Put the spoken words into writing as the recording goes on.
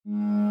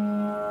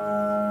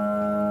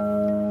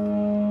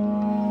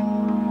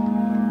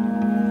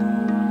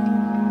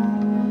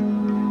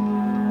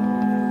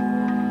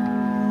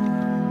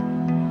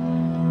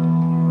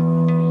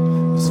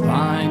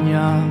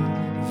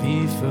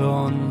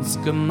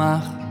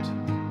ausgemacht.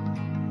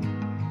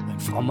 Ein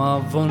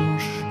frommer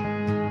Wunsch,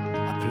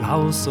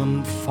 Applaus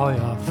und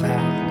Feuerwerk.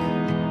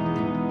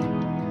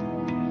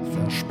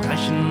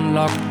 Versprechen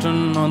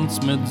lockten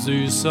uns mit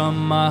süßer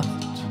Macht.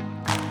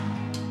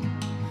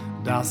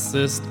 Das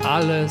ist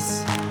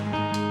alles,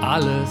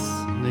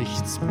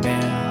 nichts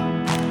mehr.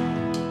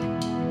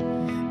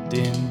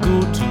 Den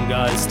guten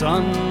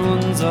Geistern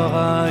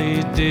unserer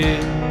Idee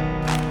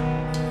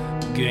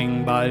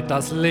ging bald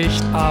das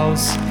Licht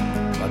aus,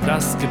 war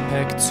das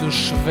Gepäck zu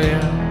schwer.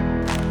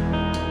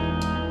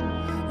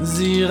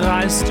 Sie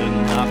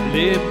reisten nach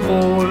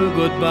Lebwohl,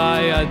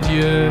 goodbye,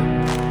 adieu.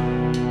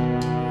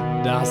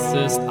 Das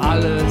ist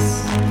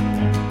alles,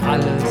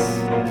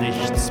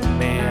 nichts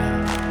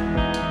mehr.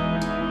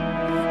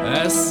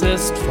 Es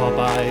ist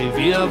vorbei,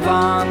 wir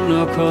waren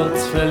nur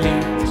kurz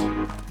verliebt.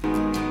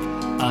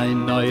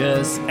 Ein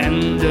neues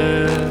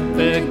Ende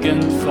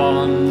beginnt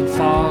von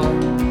vorn.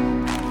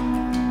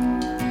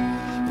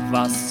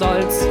 Was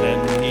soll's,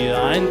 wenn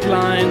hier ein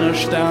kleiner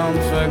Stern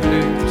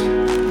verglüht?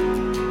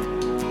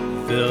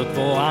 Wird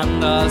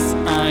woanders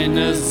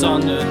eine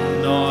Sonne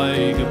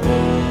neu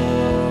geboren.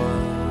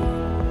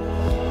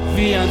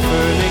 Wie ein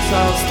Phönix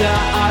aus der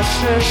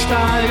Asche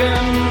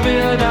steigen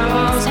wir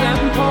daraus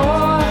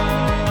empor.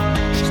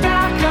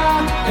 Stärker,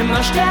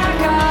 immer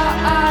stärker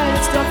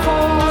als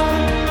davor.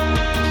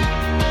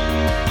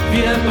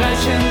 Wir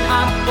brechen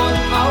ab und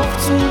auf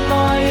zu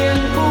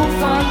neuen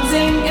Ufern,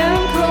 singen im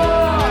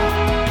Chor.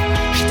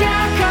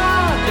 Stärker,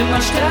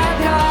 immer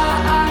stärker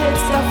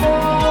als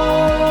davor.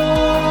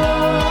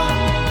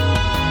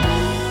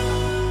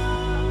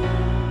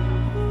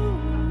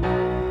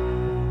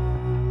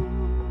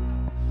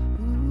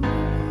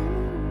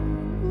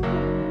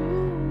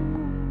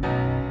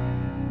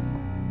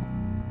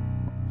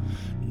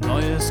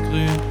 Neues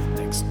Grün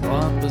wächst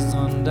dort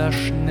besonders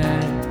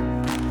schnell,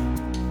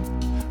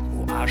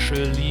 wo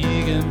Asche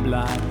liegen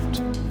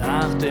bleibt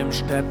nach dem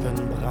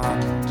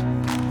Steppenbrand.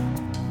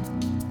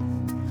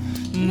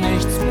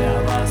 Nichts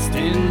mehr, was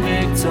den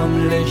Weg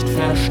zum Licht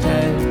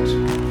verstellt,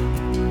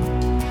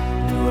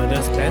 nur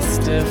das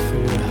Beste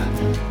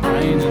für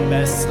einen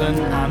besseren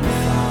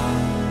Anfang.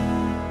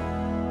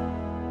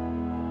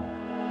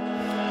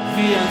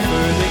 Wie ein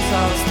Phönix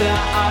aus der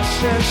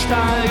Asche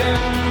steigen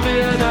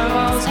wir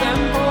daraus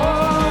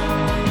empor.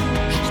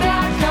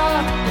 Stärker,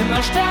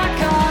 immer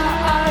stärker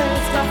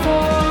als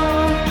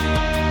davor.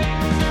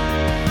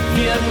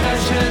 Wir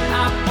brechen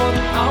ab und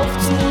auf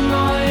zu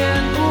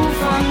neuen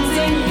Ufern,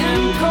 singen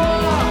im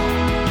Chor.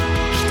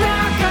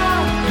 Stärker,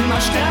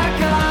 immer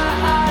stärker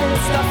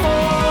als davor.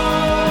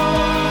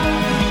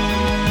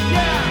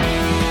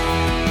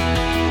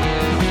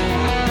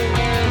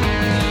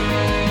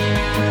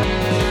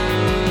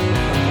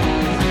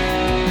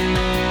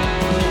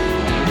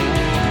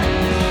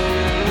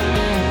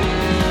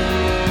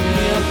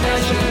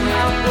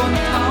 Ab und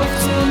auf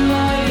zu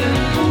neuen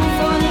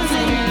Ufern,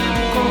 singen im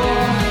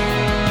Chor.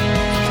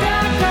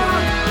 Stärker,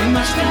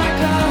 immer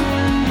stärker,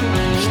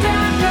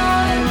 stärker,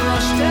 immer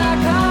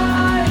stärker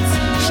als,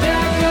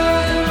 stärker,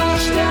 immer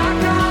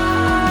stärker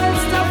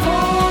als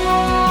davor.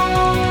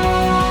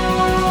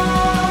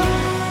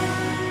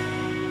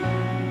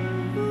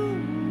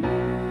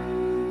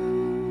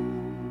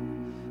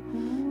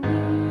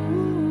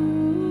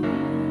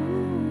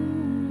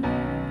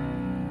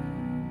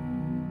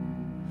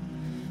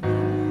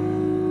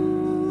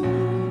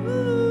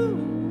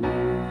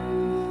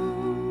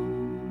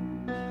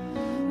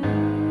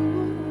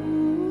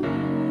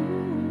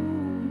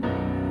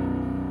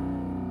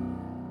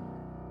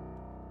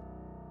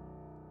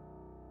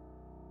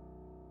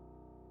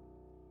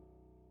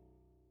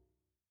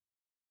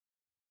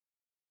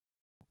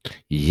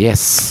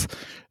 Yes,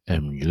 a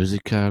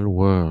musical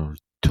world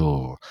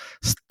tour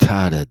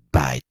started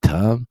by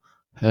Tom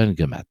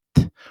Ungermath,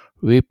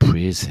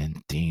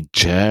 representing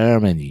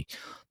Germany.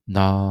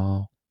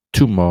 Now,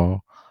 two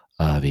more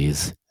of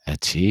his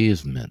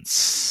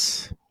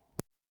achievements.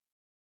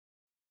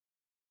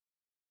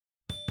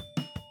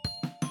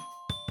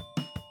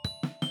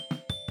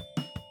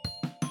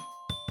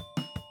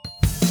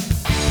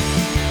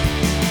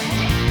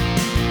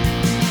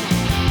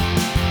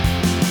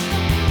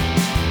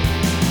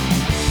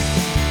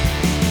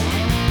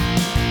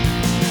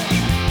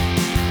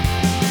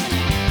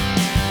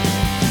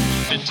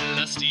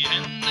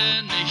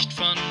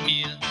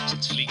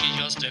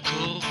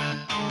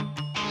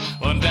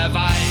 Und wer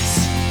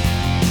weiß,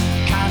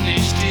 kann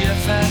ich dir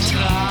vertrauen?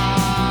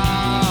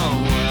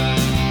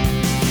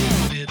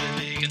 Wir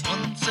bewegen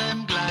uns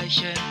im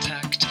gleichen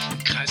Takt,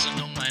 im Kreis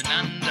und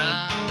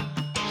umeinander.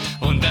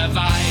 Und wer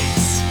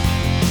weiß,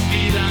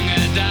 wie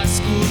lange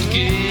das gut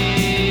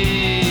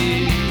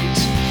geht.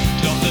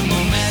 Doch im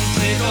Moment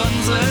dreht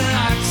unsere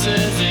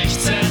Achse sich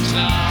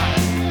zentral.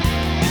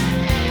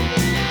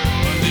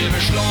 Und wir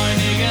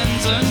beschleunigen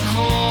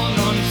synchron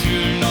und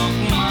fühlen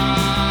nochmal.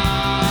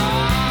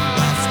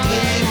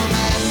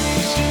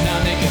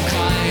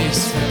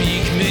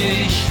 Verbieg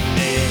mich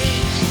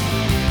nicht.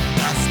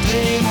 Das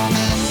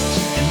Drehmoment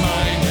in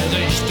meine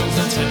Richtung,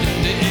 sonst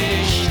verbinde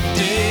ich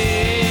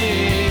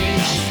dich.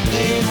 Das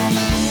Drehmoment.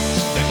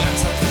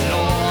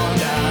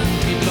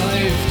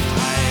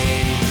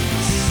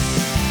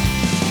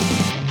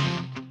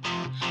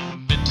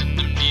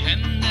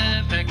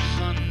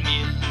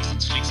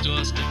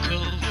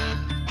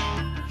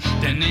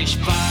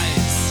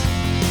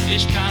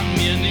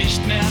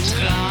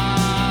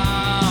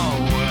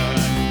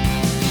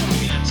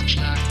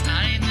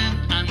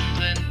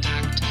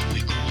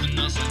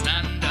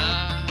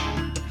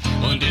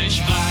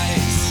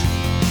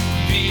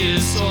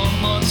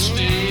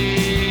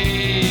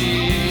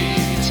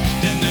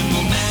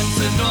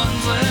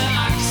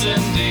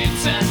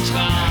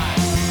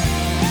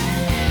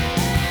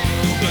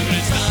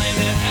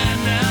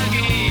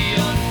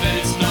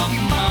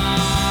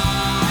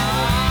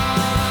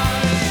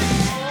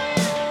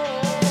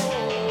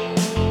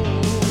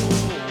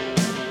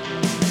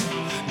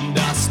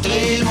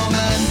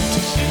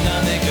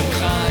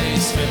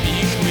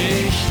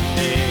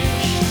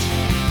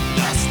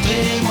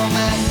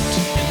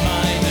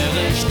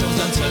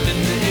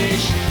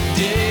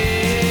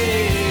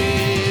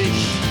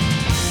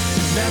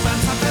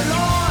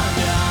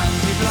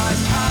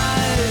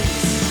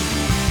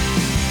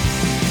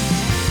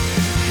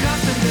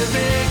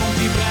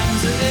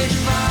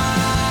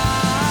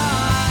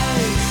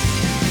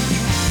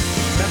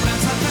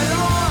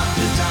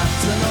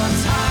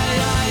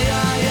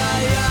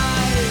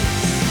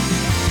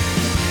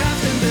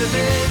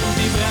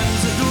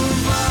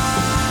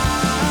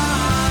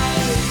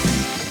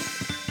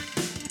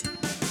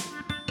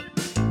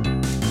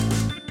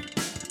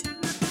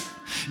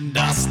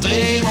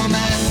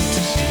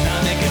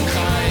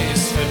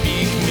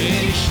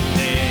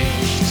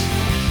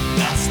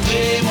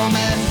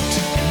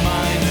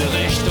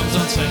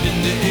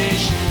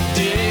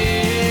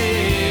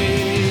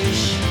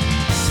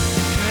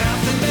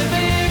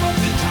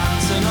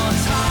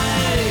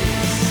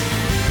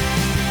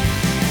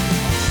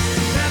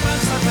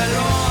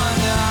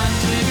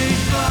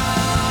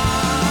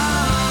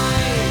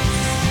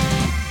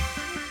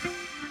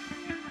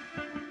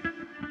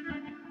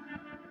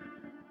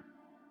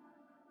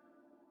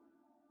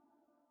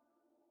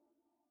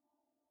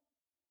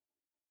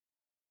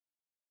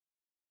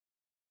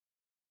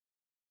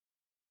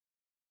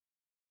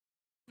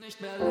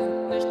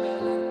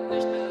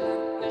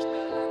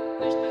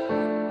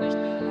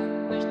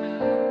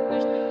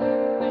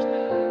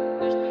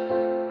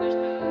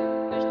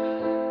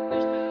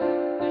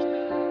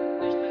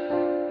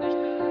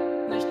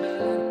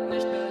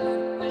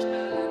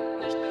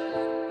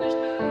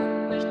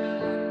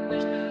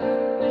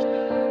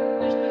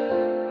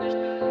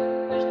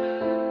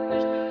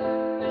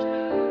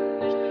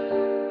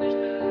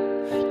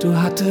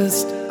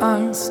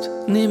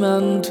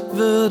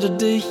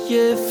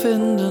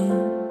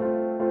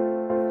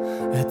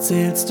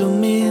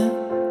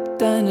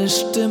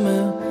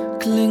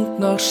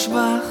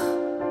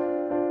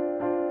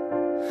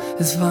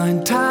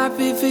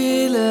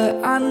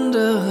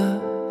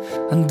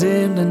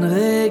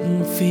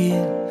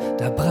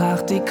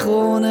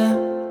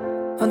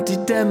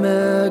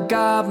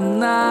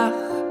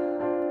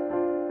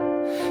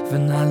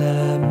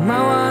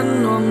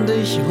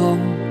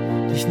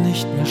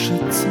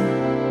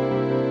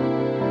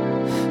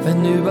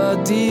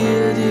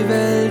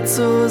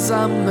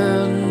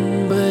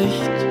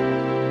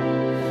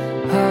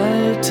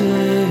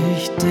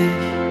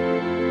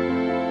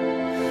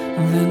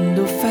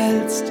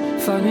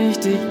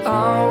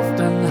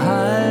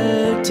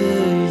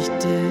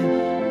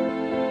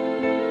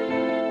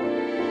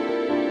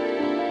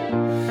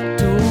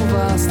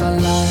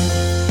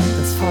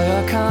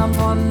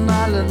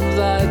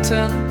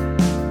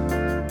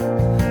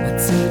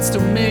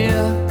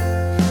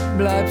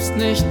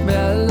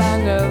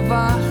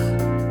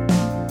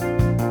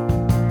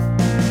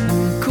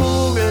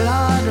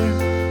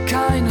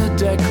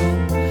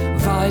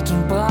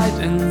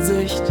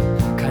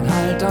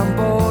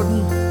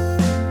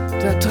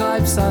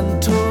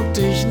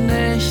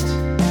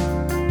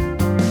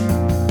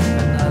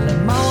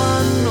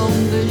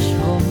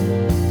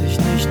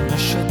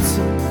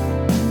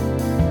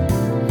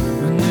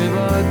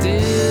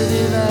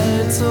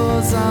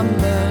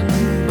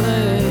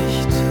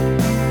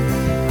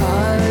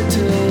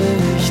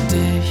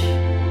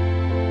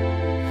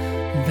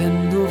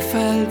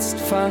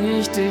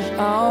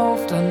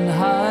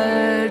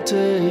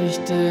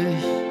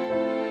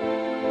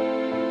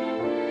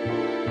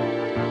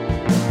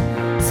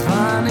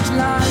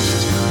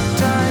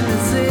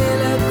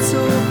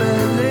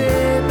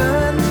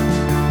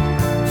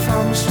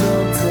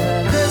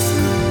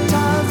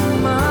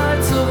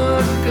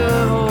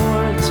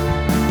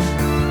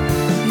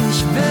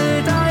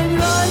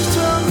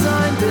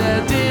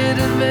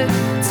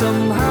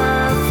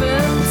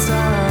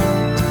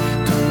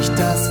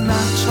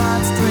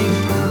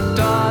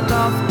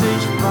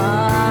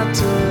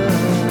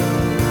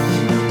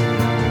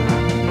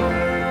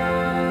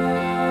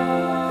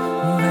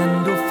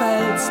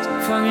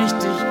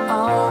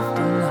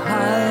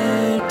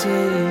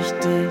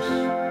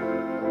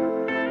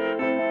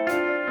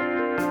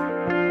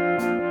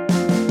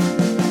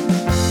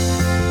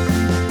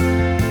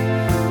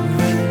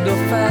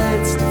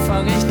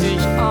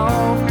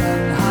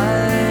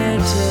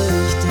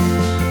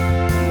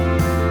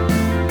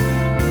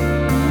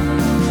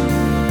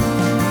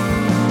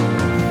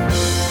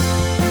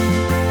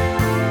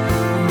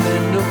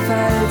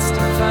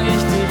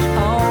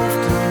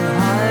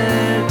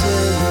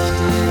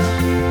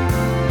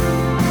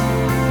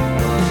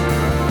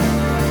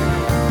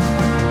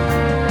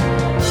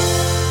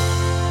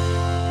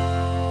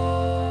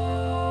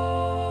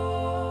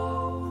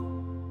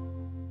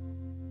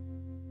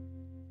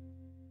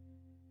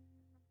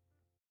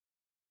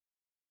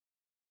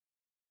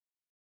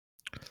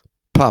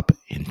 pop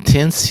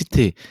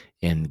intensity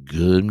and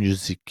good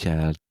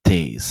musical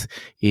taste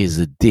is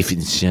the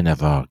definition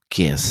of our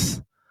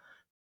guest,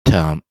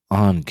 Tom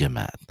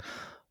Ungermath.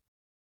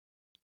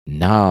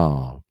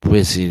 Now,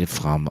 presented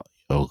from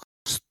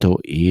Augusto,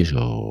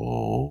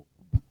 Hijo.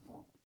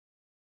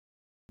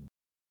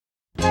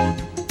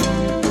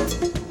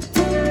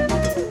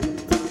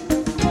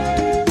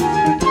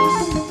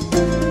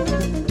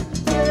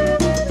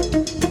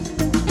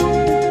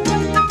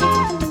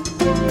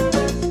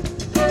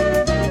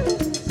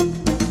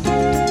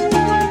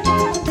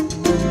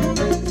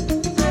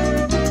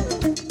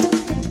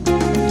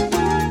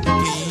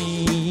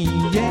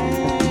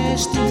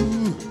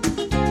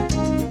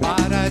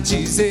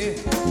 Dizer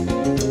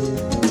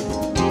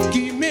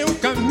que meu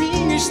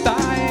caminho está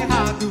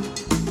errado.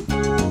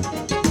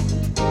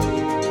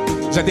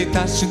 Já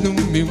deitaste no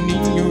meu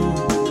ninho,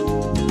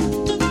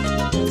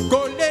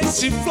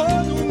 colheste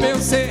flor no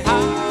meu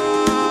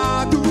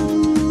cerrado.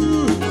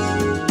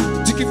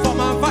 De que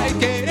forma vai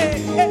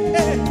querer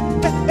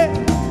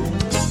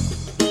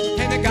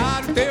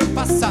renegar o teu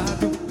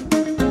passado?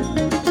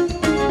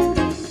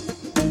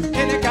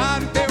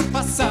 Renegar o teu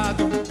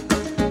passado.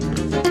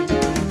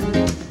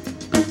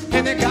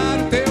 Renegar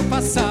o teu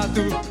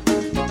passado.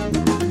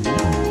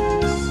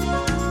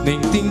 Nem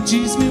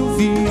tentes me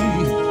ouvir,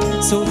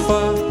 sou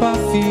farpa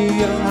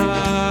afiada.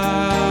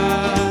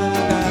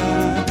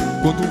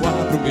 Quando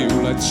abro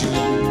meu latim,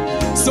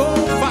 sou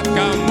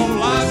faca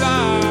molada.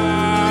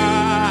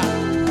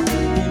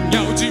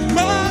 Punhal de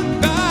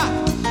manda,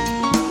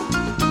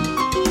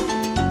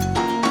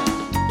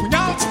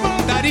 punhal de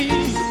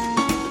mandarim,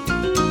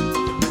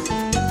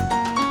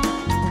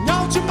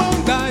 punhal de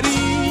mandarim.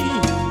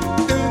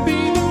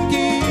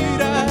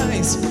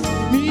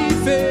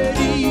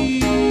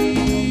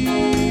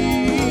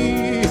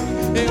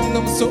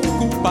 Sou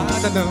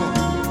culpada não,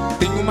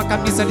 tenho uma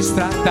camisa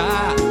listrada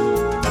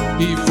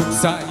e vou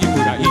sair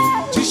por aí.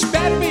 Te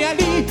espero bem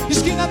ali,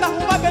 esquina da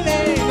rua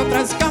Belém. Não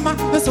traz karma,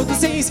 eu sou do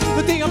seis,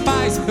 eu tenho a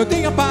paz, eu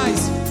tenho a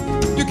paz.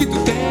 E o que tu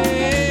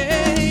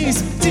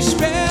tens? Te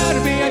espero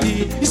bem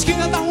ali,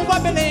 esquina da rua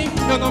Belém.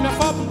 Eu não me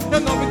afobo,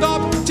 eu não me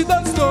dobro, te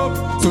dou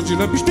desdobro. Sou de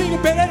lampo, espinho,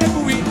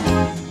 pererecuí.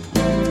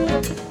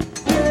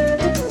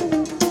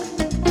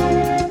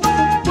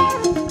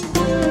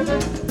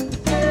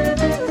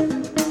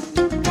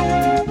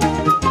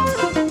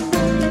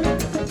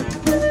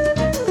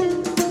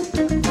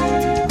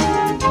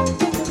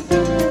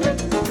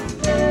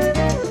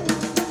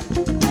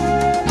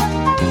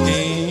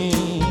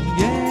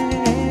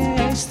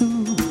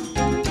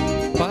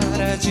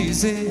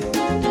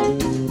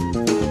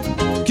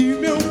 Que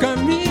meu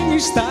caminho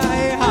está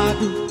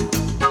errado.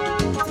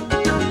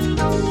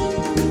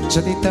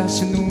 Já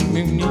deitaste no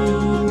meu ninho,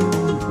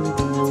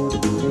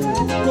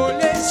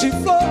 colheste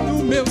flor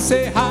no meu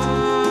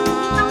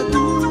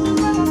cerrado.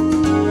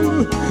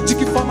 De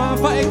que forma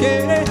vai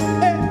querer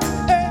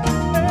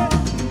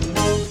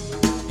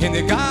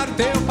renegar o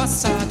teu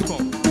passado? Bom,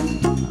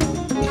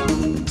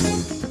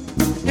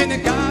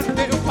 renegar o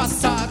teu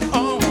passado.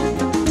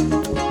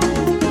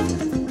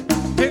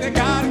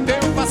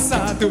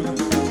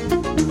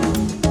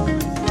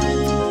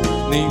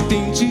 Nem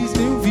tentes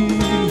me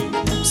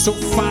ouvir, sou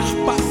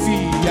farpa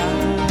afiada.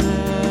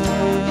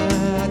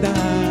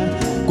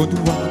 Quando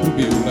abro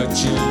meu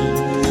latim,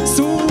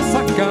 sou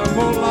faca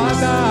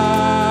molada.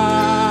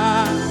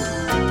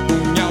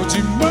 Punhal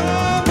de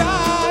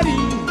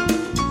mandarim,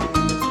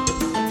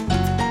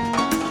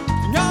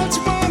 punhal de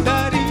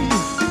mandarim,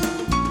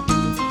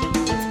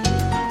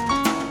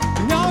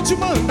 punhal de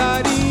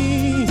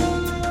mandarim.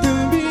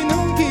 Também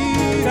não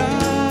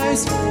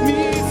queiras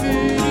me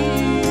ferir.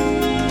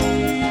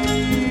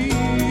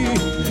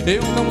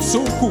 Eu não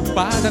sou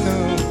culpada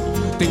não,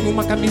 tenho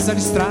uma camisa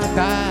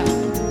listrada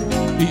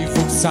e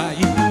vou sair.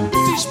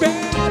 Te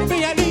espero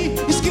bem ali,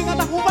 esquina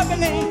da rua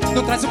Belém.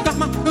 Não traz o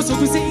karma, eu sou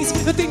dos ex,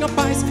 eu tenho a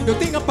paz, eu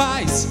tenho a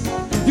paz.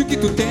 E o que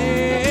tu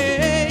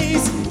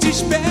tens? Te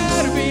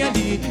espero bem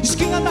ali,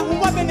 esquina da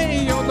rua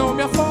Belém. Eu não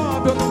me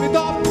afobo, eu não me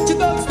dobro, te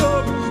dou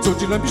desdobro. Sou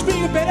de lampo,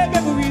 espinho,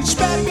 perebebo e te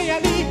espero bem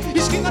ali,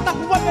 esquina da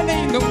rua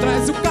Belém. Não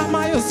traz o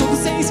karma, eu sou dos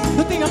seis,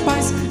 eu tenho a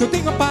paz, eu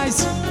tenho a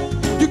paz.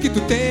 E o que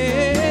tu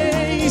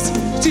tens?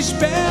 Te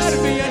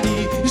espero bem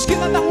ali,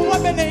 esquina da rua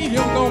Belém.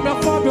 Eu não me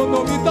afobo, eu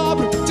não me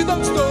dobro, te dou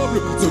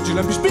desdobro. Sou de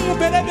lampo, espinho,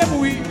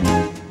 perebebo e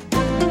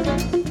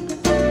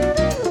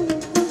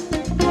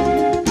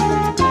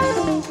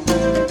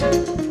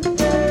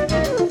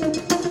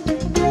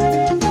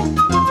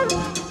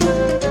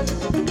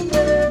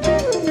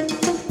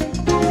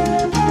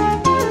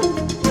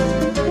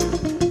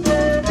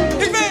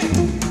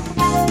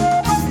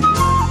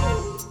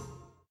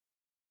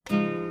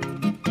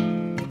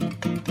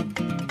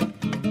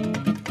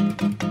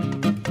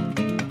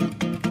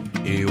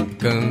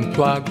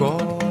canto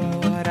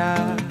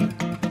agora,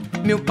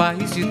 meu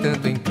país de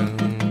tanto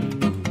encanto,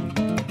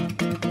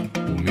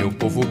 o meu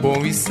povo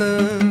bom e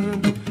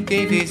santo, que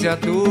em vez de a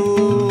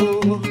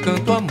dor,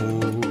 canto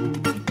amor.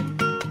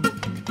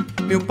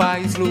 Meu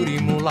país louro e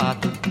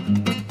mulato,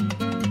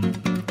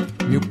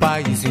 meu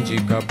país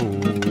índio caboclo,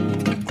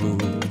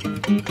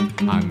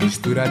 A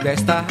mistura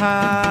desta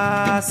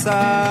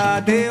raça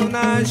deu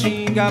na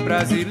ginga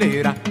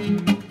brasileira.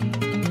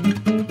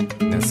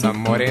 Nessa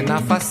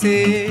morena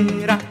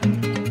faceira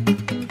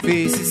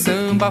fez-se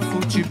samba,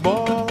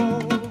 futebol.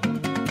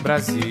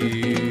 Brasil,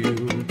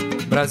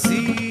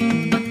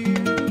 Brasil,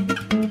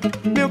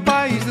 meu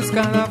país dos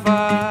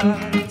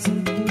carnavais,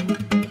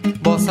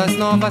 bossas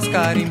novas,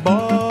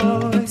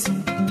 carimbós,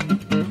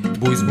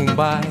 bois,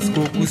 bumbás,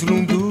 cocos,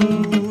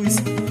 lundus.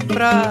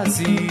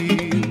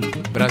 Brasil,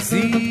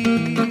 Brasil,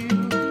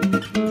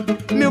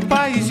 meu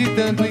país de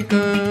tanto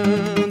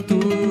encanto,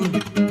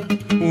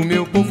 o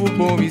meu povo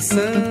bom e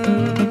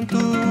santo,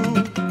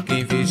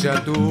 quem veja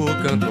dor,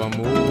 canta o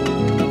amor.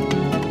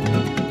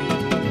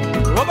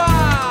 Oba!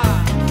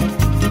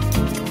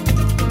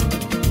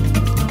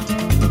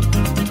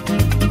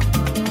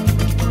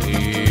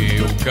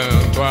 Eu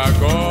canto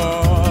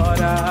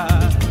agora,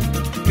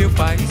 meu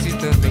país de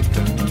tanto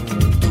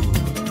encanto,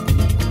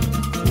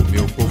 o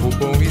meu povo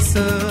bom e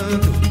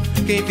santo,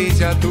 quem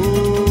veja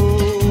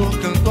dor,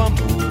 canto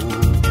amor.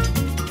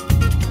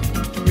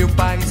 Meu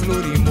país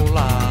louro e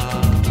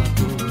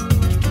mulato,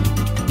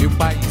 meu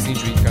país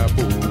índio e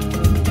caboclo.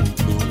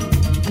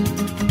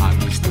 A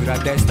mistura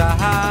desta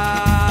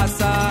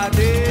raça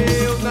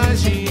deu na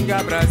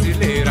ginga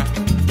brasileira.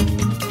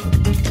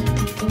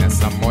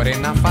 Nessa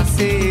morena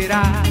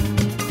faceira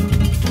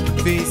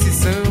fez-se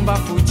samba,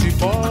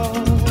 futebol.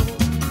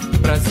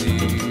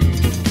 Brasil,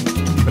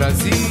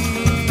 Brasil,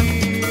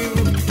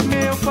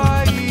 meu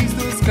país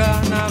dos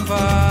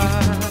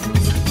carnavais,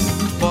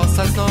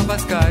 bossas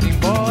novas,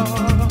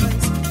 carimbós,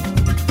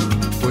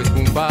 pois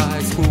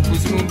bumbás,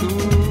 cocos,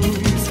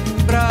 lundus.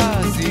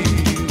 Brasil,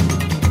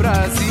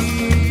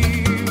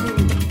 Brasil,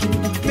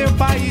 meu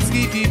país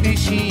que vive e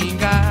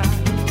xinga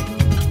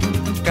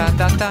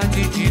cada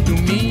tarde de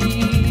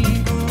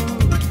domingo,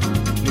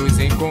 nos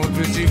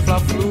encontros de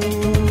Fla-Flu.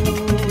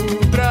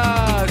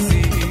 Brasil,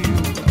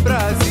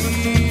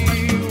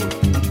 Brasil,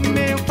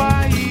 meu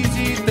país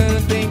de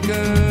tanto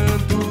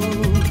encanto,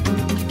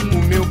 o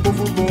meu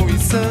povo bom e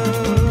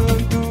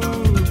santo,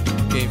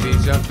 quem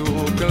veja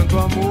dor, canto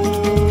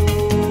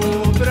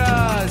amor.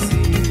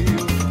 Brasil,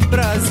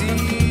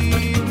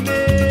 Brasil,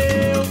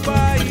 meu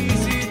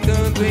país de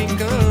tanto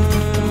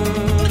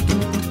encanto,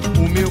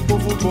 o meu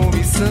povo bom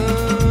e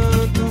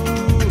santo,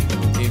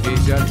 quem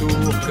veja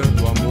dor,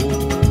 canto amor.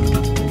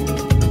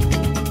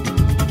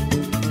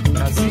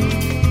 Brasil.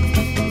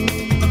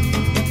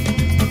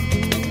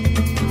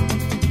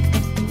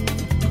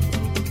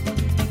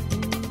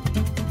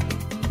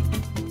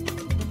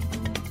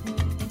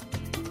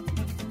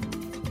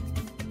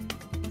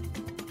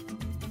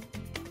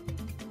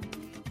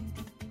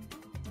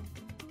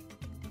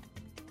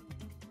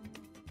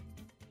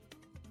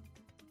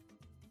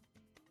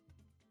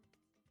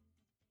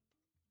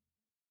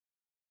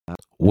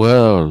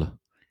 World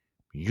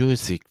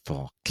Music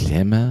for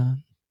Clement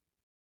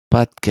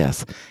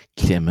Podcast.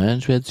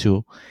 Clement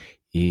Radio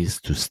is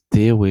to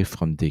stay away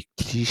from the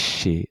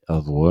cliché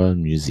of world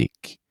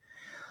music.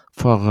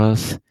 For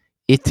us,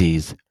 it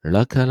is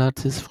local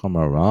artists from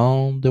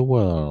around the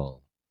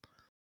world,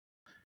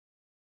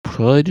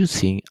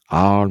 producing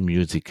our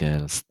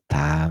musical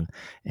style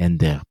and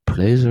their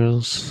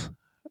pleasures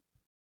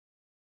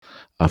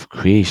of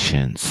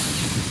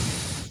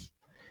creations.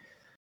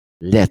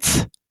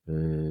 Let's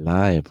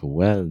live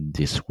well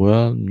this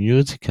world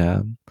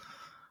musical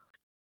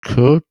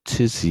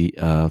courtesy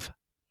of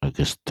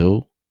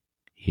Augusto,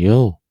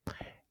 Hijo,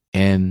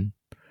 and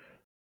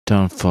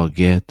don't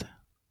forget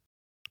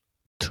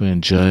to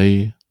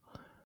enjoy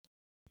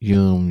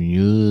your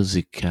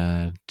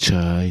musical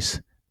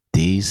choice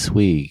this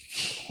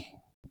week.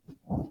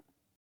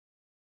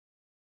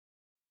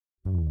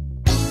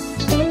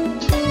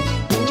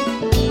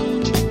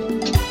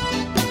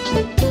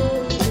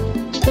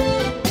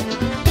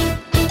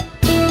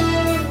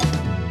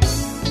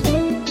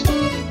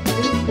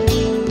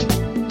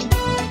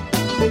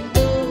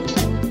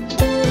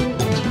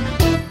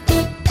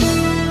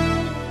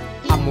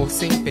 Amor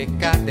sem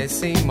pecado é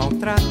sem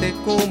maltrato, é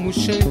como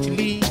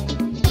chantilly,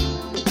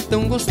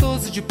 tão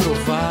gostoso de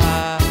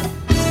provar.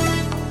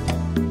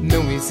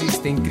 Não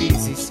existem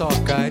crises, só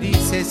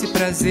carícias e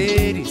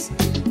prazeres,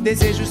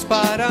 desejos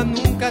para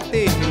nunca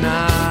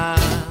terminar.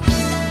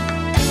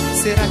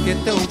 Será que é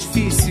tão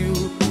difícil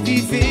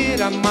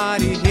viver,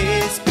 amar e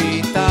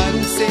respeitar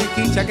um ser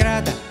que te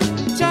agrada,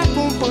 te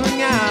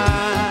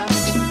acompanhar?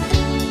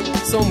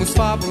 Somos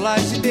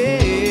fábulas de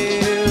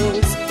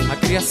Deus, a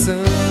criação,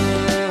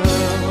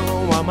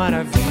 a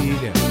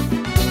maravilha,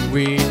 o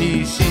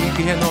elixir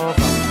que renova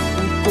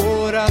o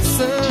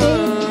coração.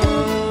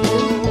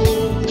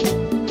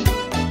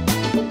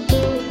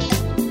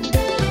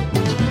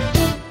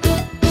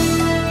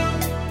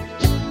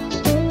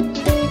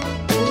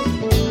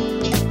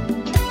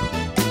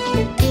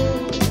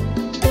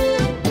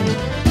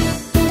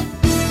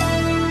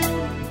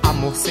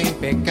 Amor sem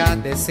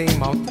pecado é sem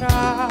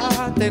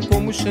maltrato, é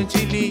como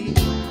chantilly,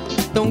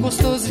 tão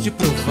gostoso de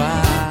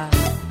provar.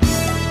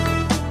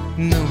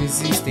 Não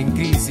existem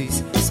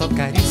crises, só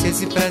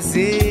carícias e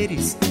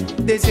prazeres,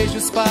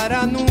 desejos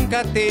para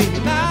nunca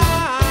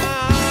terminar.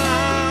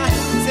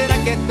 Será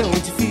que é tão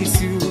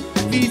difícil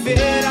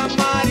viver,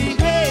 amar e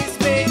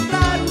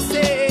respeitar um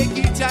ser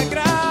que te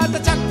agrada,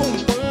 te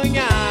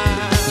acompanha?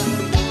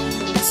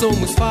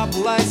 Somos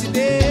fábulas de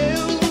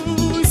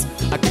Deus,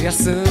 a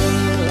criação,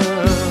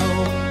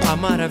 a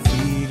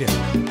maravilha,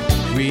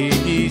 o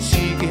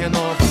elixir que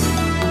renova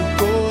o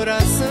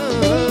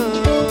coração.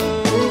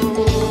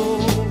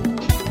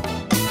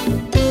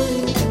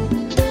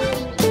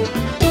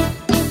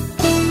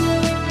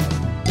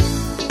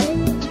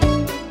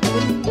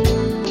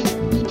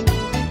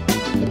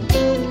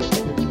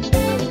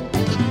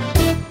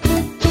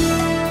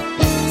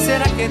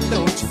 É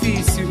tão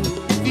difícil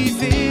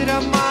viver,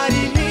 amar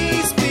e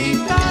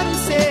respeitar um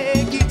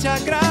ser que te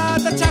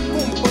agrada, te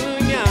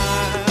acompanha.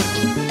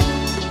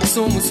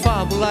 Somos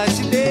fábulas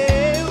de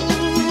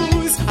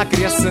Deus, a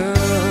criação,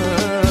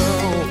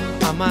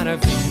 a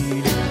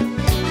maravilha,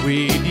 o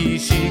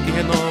elixir que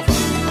renova